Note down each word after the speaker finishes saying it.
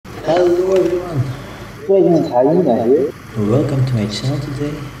Hyena here. Welcome to my channel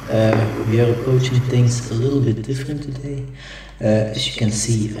today. We are approaching things a little bit different today. As you can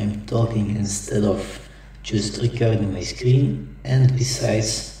see, I'm talking instead of just recording my screen, and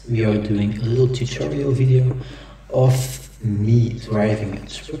besides we are doing a little tutorial video of me driving a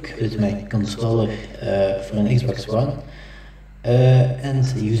truck with my controller for an Xbox One and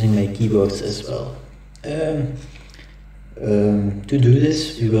using my keyboards as well. To do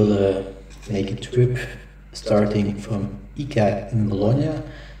this, we will make a trip starting from Ica in Bologna,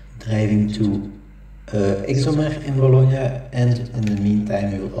 driving to Exomer in Bologna, and in the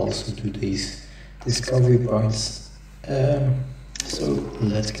meantime we will also do these discovery points. So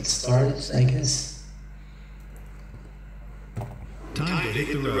let's get started, I guess. Time to hit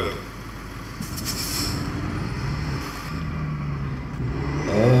the road.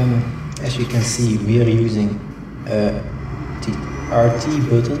 As you can see, we are using the RT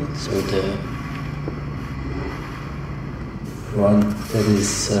button, so the one that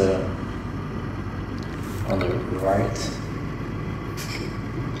is on the right,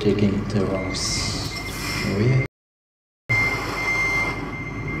 clicking the wrong way.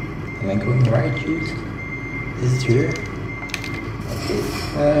 Am I going right, Jude? Is it here? Okay.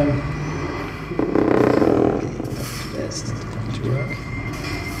 That's not going to work.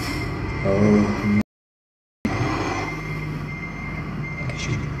 Oh. I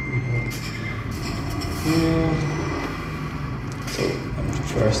should reload. So I'm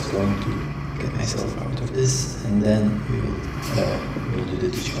first going to get myself out of this, and then we'll do the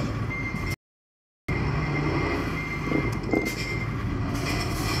tutorial.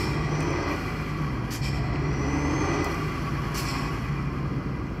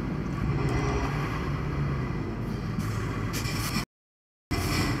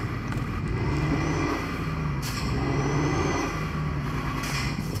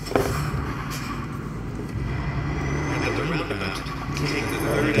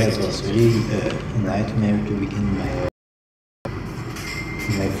 That was really a nightmare to begin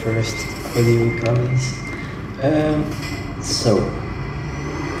my first audio recordings. So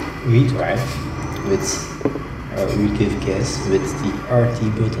we drive with, we give gas with the RT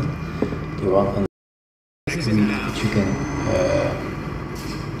button, the one on which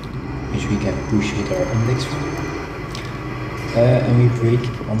we can push with our index finger, and we brake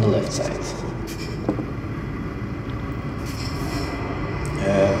on the left side.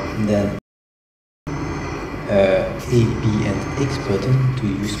 Then A, B and X button to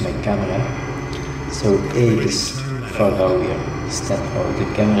use my camera. So A is for how we are standing, or the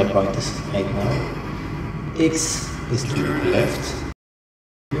camera point is right now. X is to the left,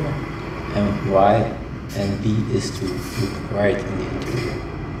 and Y and B is to look right in the interior.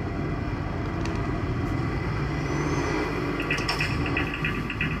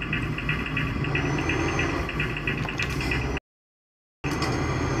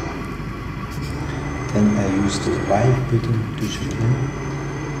 Then I use the Y button to zoom in.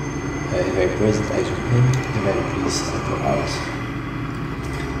 If I press it, I zoom in. If I release, I go out.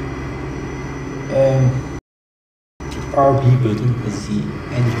 The RB button is the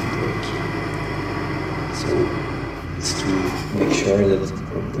engine brake. So it's to make sure that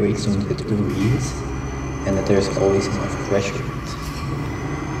our brakes don't get overheated and that there's always enough pressure in it.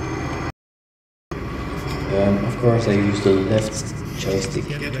 Of course, I use the left joystick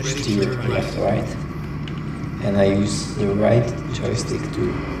to steer left-right. And I use the right joystick to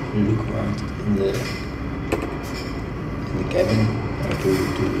look around in the cabin, or to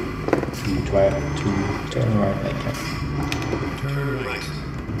turn around my camera. Turn right.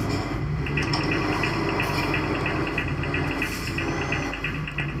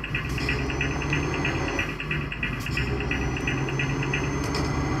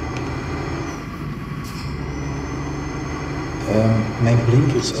 My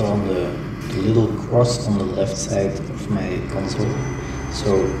blinkers are on the little cross on the left side of my console.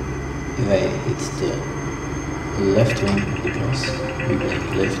 So if I hit the left wing of the cross, we blink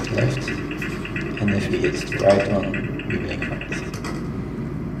left, and if we hit the right one, we blink right.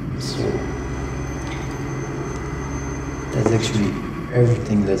 So that's actually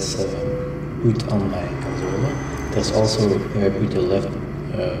everything that's put on my controller. There's also, if I put the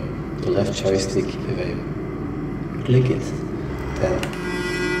left joystick, if I click it, then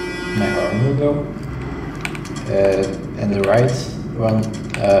my arm will go, and the right one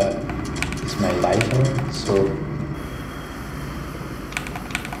is my light arm, so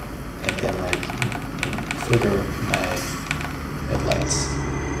I can like flicker my headlights.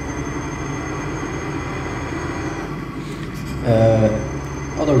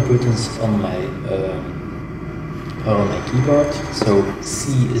 Other buttons on my keyboard. So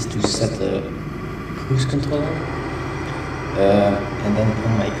C is to set the cruise controller. And then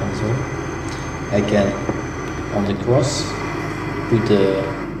on my console I can, on the cross, put the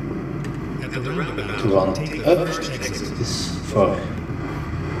to run up is for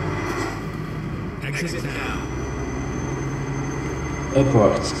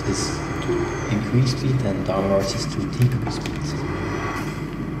upwards is to increase speed and downwards is to decrease speed.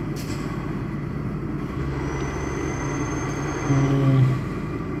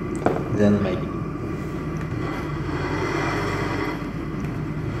 Then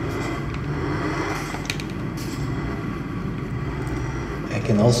I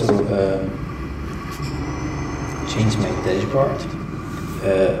can also change my dashboard.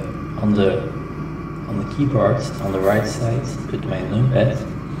 On the keyboard on the right side, put my numpad.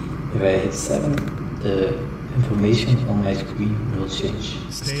 If I hit 7, the information on my screen will change.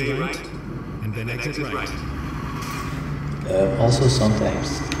 Stay right, and then exit right. Also,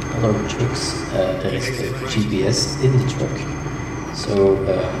 sometimes other trucks there is a GPS in the truck, so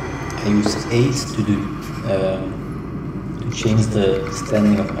I use 8 to do to change the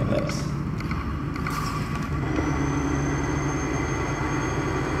standing of my bed.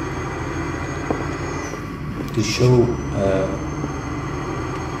 To show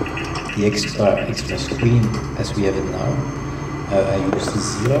the extra screen as we have it now, I use the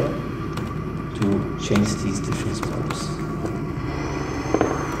 0 to change these different modes.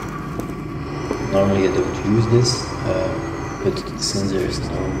 Normally I don't use this, but since there is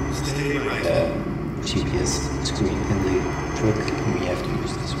no GPS screen in the truck, we have to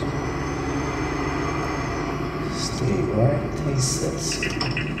use this one. Stay right, I said.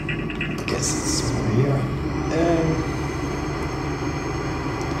 I guess it's over here.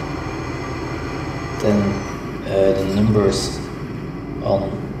 Then the numbers on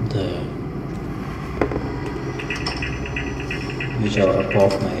the which are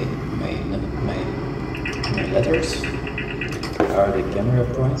above my letters are the camera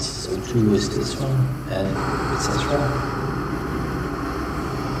points. So 2 is this one, and etc.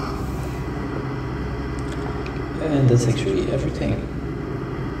 And that's actually everything.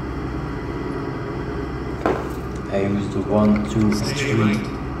 I use the 1, 2, and 3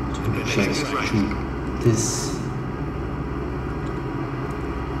 to change to this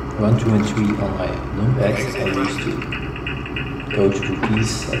 1, 2, and 3 on my numpad. I use to go through these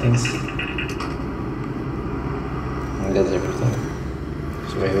settings. And that's everything.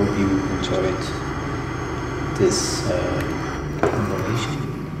 So I hope you enjoyed this information,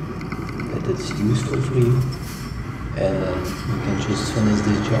 that it's useful for you, and you can just finish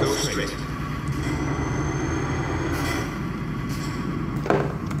this job. Go straight.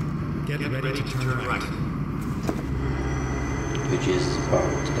 Get ready to turn right. Which is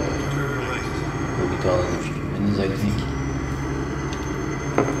about what we call in a few minutes, I think.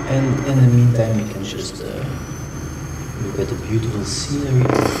 And in the meantime, you can just look at the beautiful scenery.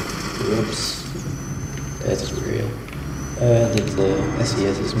 Whoops, that's real. That the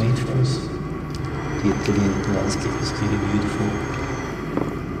SES is made for us. The Italian landscape is really beautiful.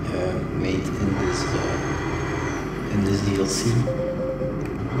 Made in this DLC.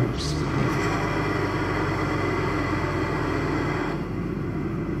 Oops.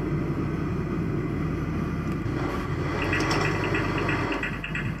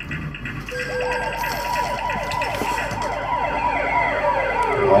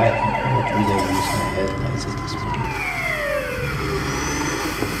 What would I use my headlights at this point?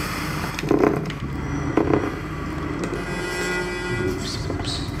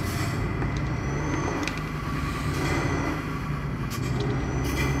 Oops.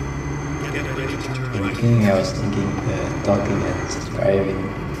 In the beginning I was thinking talking and driving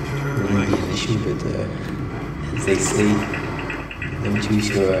wouldn't be an issue, but as they say, don't use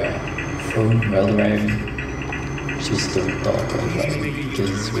your phone while driving. Just don't talk while driving, because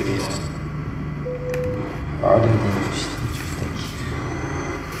it's really harder than you think.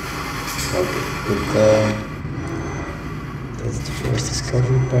 Okay, but that's the first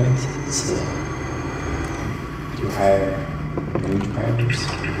discovery point. It's to hire new drivers,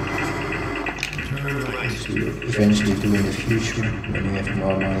 to eventually do in the future when you have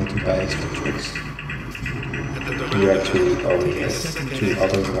more money to buy extra trucks. You actually already have 2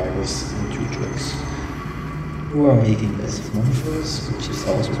 other drivers and 2 trucks who are making passive money for us, which is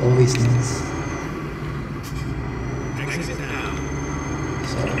also always nice.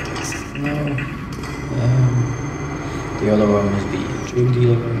 So exit now. The other one must be a drug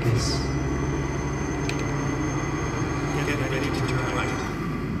dealer, I guess.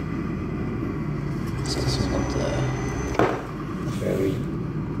 It's also not a very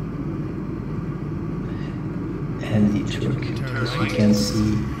handy truck, as you can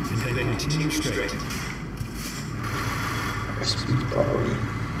see. and then continue straight. Speed properly.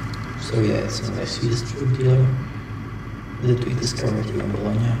 So yeah, it's a nice Swedish truck dealer that we discovered here in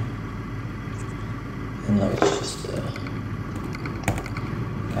Bologna. And now it's just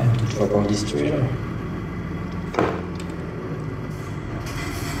time to drop out this trailer.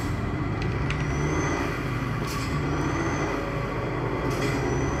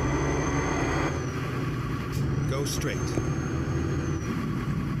 Go straight.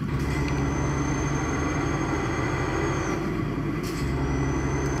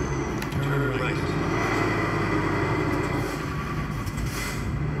 Turn right.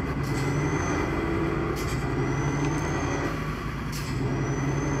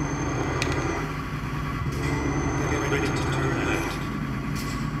 Get ready to turn left.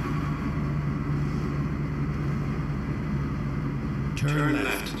 Turn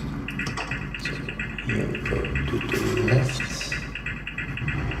left. So here we go to the left.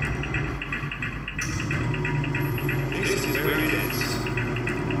 This is very dense.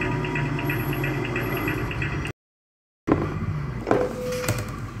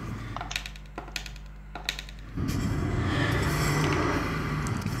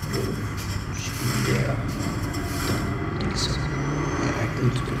 Yeah, don't think so. Yeah, I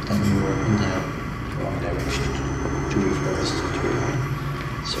could, but then we were in the wrong direction to reverse the trailer.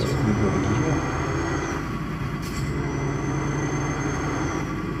 So we go here.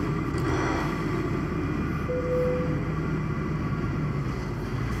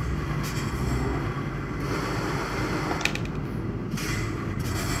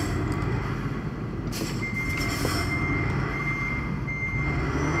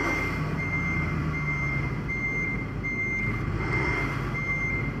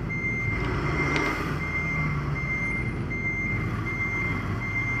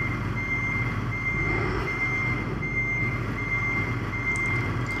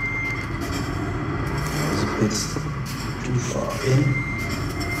 It's too far in.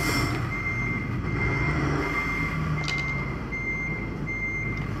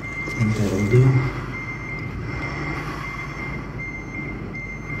 I think that'll do.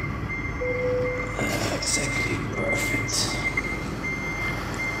 Exactly perfect.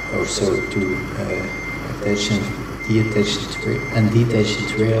 Also to attach and detach the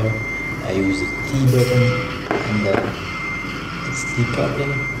trailer, I use the T button and then it's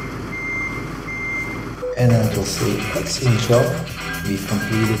decoupling. And then it will say, excellent job, we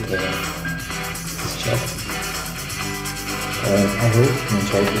completed this job. I hope you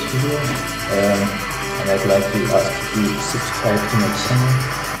enjoyed this video, and I'd like to ask you to subscribe to my channel,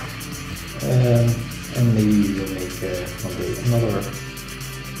 and maybe we'll make one day another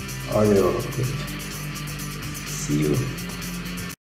audio clip. See you!